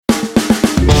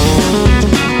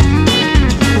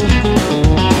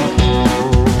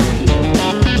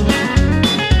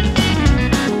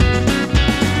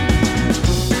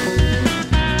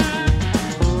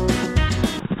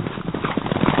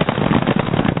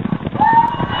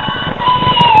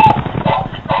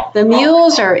The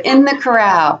mules are in the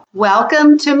corral.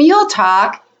 Welcome to Mule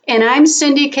Talk, and I'm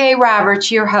Cindy K.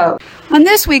 Roberts, your host. On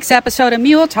this week's episode of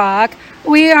Mule Talk,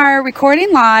 we are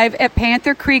recording live at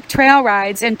Panther Creek Trail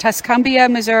Rides in Tuscumbia,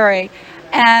 Missouri.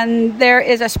 And there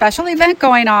is a special event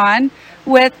going on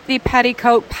with the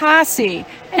Petticoat Posse.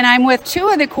 And I'm with two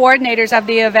of the coordinators of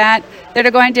the event that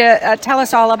are going to tell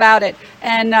us all about it.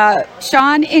 And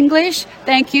Sean English,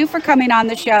 thank you for coming on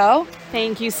the show.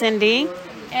 Thank you, Cindy.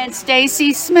 And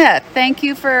Stacy Smith, thank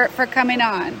you for coming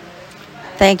on.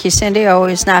 Thank you, Cindy.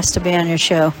 Always nice to be on your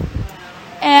show.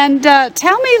 And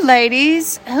tell me,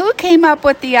 ladies, who came up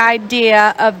with the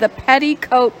idea of the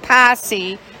Petticoat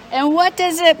Posse, and what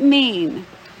does it mean?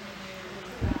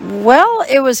 Well,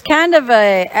 it was kind of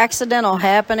a accidental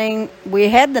happening. We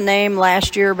had the name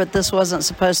last year, but this wasn't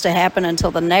supposed to happen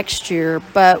until the next year.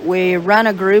 But we run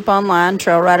a group online,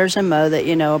 Trail Riders in Mo, that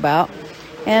you know about.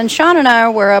 And Sean and I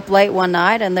were up late one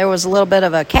night, and there was a little bit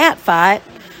of a cat fight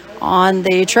on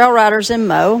the Trail Riders in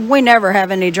Mo. We never have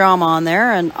any drama on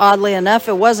there, and oddly enough,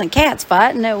 it wasn't cats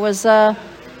fighting. It was the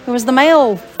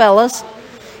male fellas.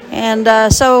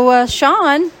 And so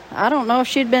Sean, I don't know if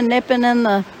she'd been nipping in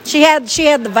the... She had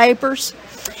the vapors.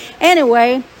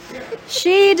 Anyway,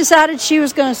 she decided she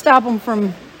was going to stop them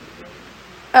from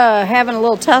having a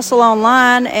little tussle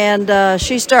online, and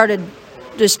she started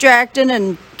distracting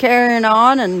and carrying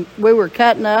on, and we were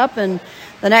cutting up, and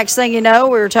the next thing you know,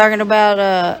 we were talking about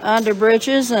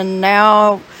underbritches, and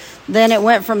then it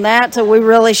went from that to we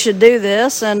really should do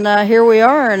this, and here we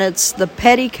are, and it's the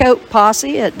Petticoat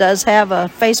Posse. It does have a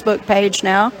Facebook page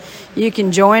now. You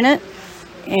can join it,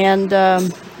 and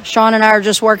Sean and I are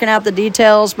just working out the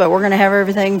details, but we're going to have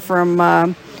everything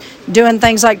from doing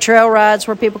things like trail rides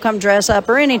where people come dress up,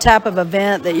 or any type of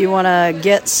event that you want to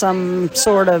get some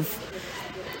sort of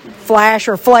flash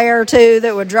or flair to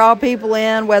that would draw people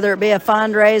in, whether it be a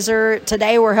fundraiser.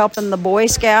 Today we're helping the Boy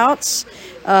Scouts.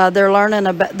 They're learning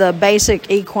the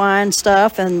basic equine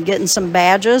stuff and getting some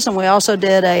badges, and we also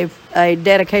did a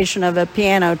dedication of a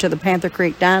piano to the Panther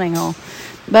Creek Dining Hall.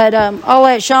 But I'll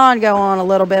let Sean go on a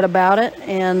little bit about it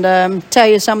and tell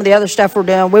you some of the other stuff we're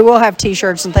doing. We will have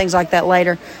T-shirts and things like that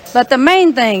later. But the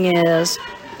main thing is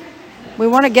we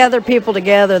want to gather people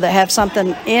together that have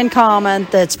something in common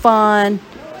that's fun,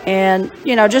 and,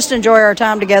 just enjoy our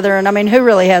time together. And, I mean, who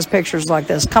really has pictures like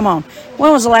this? Come on.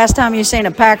 When was the last time you seen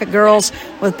a pack of girls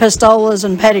with pistolas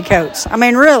and petticoats? I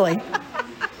mean, really?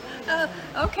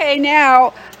 Okay,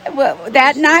 now,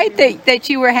 that night that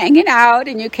you were hanging out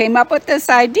and you came up with this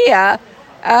idea,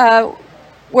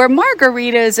 were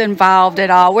margaritas involved at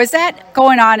all? Was that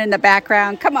going on in the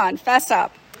background? Come on, fess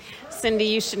up. Cindy,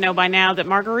 you should know by now that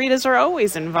margaritas are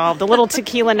always involved. A little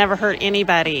tequila never hurt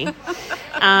anybody.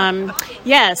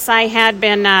 Yes, I had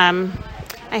been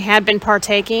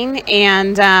partaking,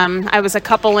 and I was a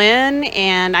couple in,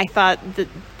 and I thought that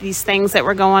these things that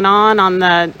were going on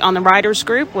the riders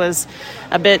group was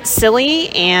a bit silly,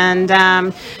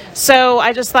 and so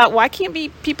I just thought, why can't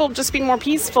people just be more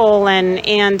peaceful?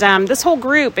 And this whole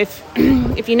group, if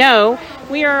you know,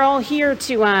 we are all here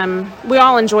to we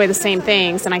all enjoy the same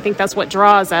things, and I think that's what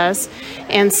draws us.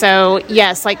 And so,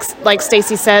 yes, like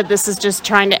Stacy said, this is just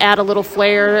trying to add a little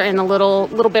flair and a little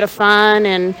bit of fun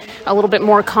and a little bit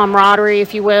more camaraderie,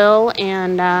 if you will,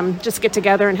 and just get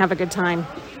together and have a good time.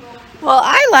 Well,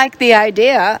 I like the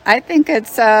idea. I think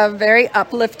it's very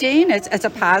uplifting. It's a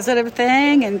positive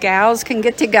thing, and gals can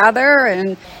get together.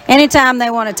 And anytime they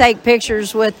want to take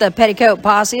pictures with the Petticoat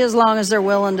Posse, as long as they're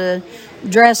willing to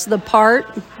dress the part.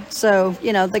 So,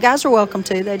 the guys are welcome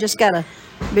to. They just got to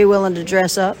be willing to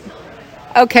dress up.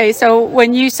 Okay, so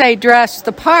when you say dress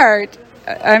the part,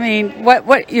 I mean,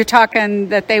 what you're talking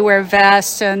that they wear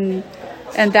vests and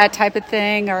that type of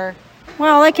thing, or...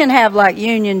 Well, they can have like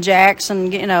Union Jacks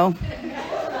and,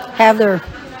 have their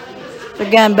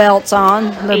gun belts on,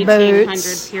 their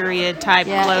boots. 1800 period type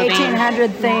clothing.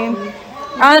 1800 theme.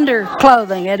 Under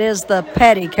clothing, it is the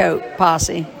Petticoat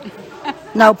Posse.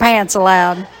 No pants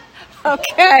allowed.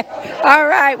 Okay. All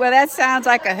right. Well, that sounds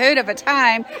like a hoot of a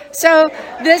time. So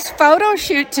this photo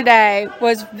shoot today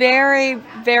was very,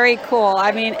 very cool.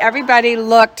 I mean, everybody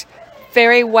looked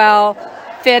very well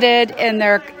fitted in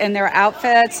their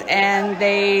outfits, and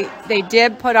they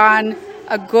did put on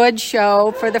a good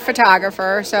show for the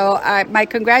photographer. So my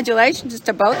congratulations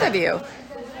to both of you.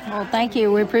 Well, thank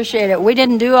you. We appreciate it. We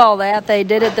didn't do all that. They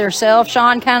did it themselves.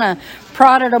 Sean kind of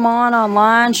prodded them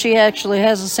online. She actually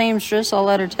has a seamstress. I'll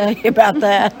let her tell you about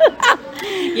that.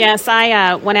 Yes,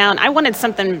 I went out. I wanted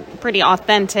something pretty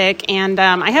authentic, and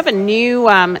I have a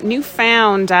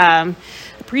newfound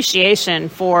appreciation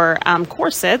for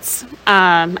corsets.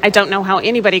 I don't know how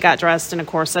anybody got dressed in a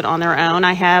corset on their own.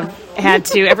 I have had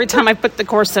to, every time I put the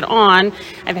corset on,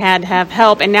 I've had to have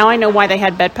help. And now I know why they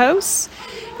had bedposts.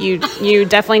 You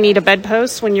definitely need a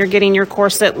bedpost when you're getting your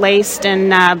corset laced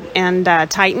and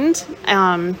tightened.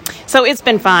 So it's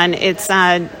been fun.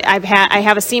 I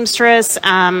have a seamstress.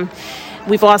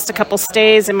 We've lost a couple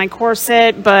stays in my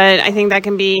corset, but I think that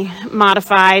can be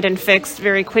modified and fixed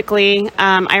very quickly.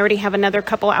 I already have another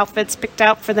couple outfits picked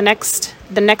out for the next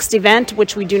event,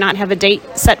 which we do not have a date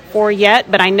set for yet,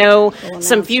 but I know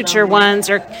some future ones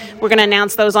we're going to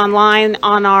announce those online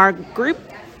on our group.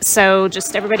 So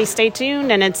just everybody stay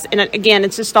tuned, and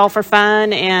it's just all for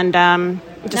fun and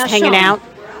just now, hanging out.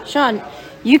 Sean,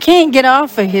 you can't get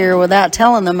off of here without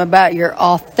telling them about your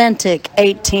authentic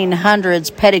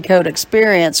 1800s petticoat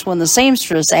experience when the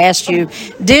seamstress asked you,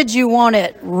 did you want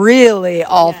it really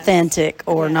authentic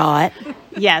or not?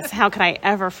 Yes, how could I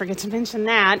ever forget to mention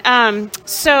that?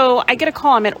 So I get a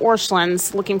call. I'm at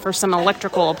Orscheln's looking for some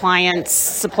electrical appliance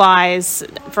supplies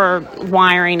for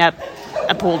wiring up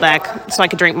a pool deck so I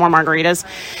could drink more margaritas.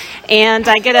 And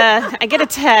I get a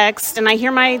text, and I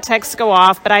hear my text go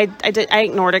off, but I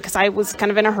ignored it because I was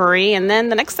kind of in a hurry. And then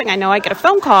the next thing I know, I get a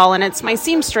phone call, and it's my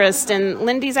seamstress, and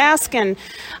Lindy's asking,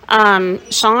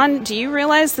 Sean, do you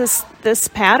realize this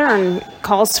pattern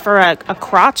calls for a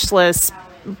crotchless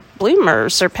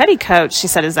bloomers or petticoats? She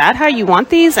said, is that how you want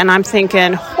these? And I'm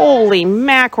thinking, holy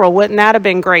mackerel, wouldn't that have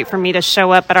been great for me to show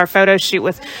up at our photo shoot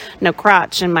with no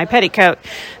crotch in my petticoat?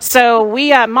 So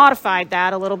we modified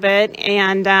that a little bit,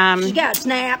 and she got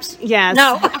snaps. Yes.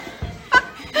 No.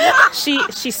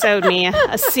 she sewed me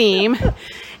a seam.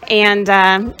 And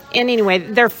anyway,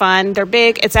 they're fun. They're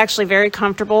big. It's actually very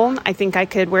comfortable. I think I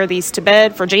could wear these to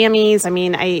bed for jammies. I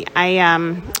mean,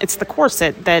 it's the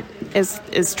corset that is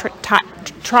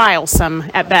trialsome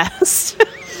at best.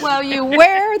 Well, you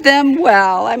wear them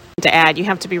well. To add, you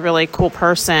have to be a really cool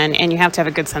person, and you have to have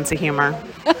a good sense of humor.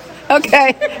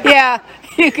 Okay, yeah,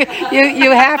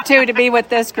 you have to be with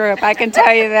this group. I can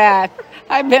tell you that.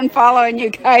 I've been following you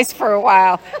guys for a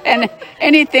while, and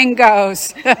anything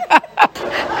goes.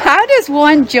 How does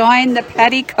one join the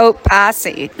Petticoat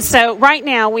Posse? So right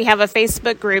now we have a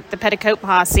Facebook group, the Petticoat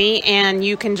Posse, and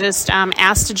you can just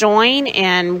ask to join,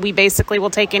 and we basically will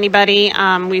take anybody.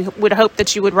 We would hope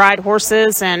that you would ride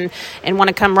horses and want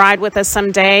to come ride with us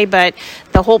someday, but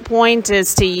the whole point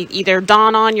is to either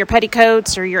don on your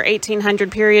petticoats or your 1800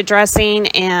 period dressing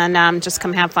and just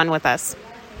come have fun with us.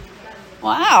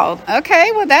 Wow.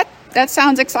 Okay. Well, that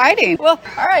sounds exciting. Well,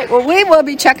 all right. Well, we will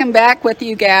be checking back with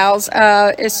you gals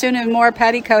as soon as more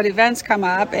petticoat events come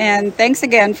up. And thanks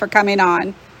again for coming on.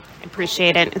 I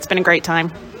appreciate it. It's been a great time.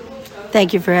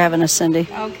 Thank you for having us, Cindy.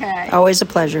 Okay. Always a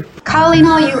pleasure. Calling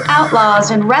all you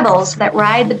outlaws and rebels that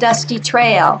ride the dusty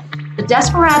trail. The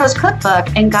Desperados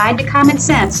Cookbook and Guide to Common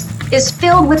Sense is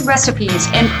filled with recipes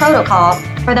and protocol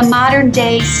for the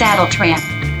modern-day saddle tramp.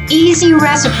 Easy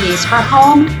recipes for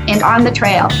home and on the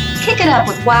trail. Kick it up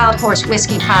with Wild Horse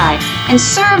Whiskey Pie and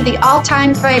serve the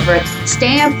all-time favorite,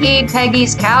 Stampede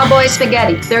Peggy's Cowboy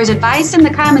Spaghetti. There's advice in the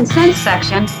Common Sense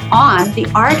section on the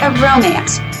art of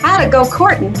romance, how to go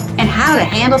courting, and how to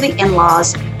handle the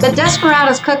in-laws. The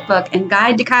Desperados Cookbook and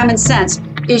Guide to Common Sense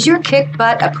is your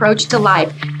kick-butt approach to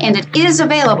life, and it is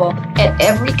available at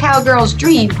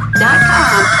everycowgirlsdream.com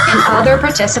and other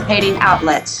participating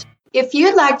outlets. If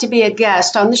you'd like to be a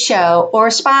guest on the show or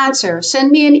a sponsor, send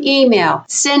me an email,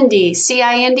 Cindy,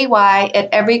 CINDY,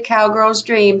 at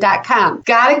everycowgirlsdream.com.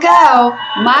 Gotta go.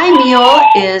 My mule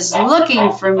is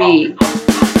looking for me.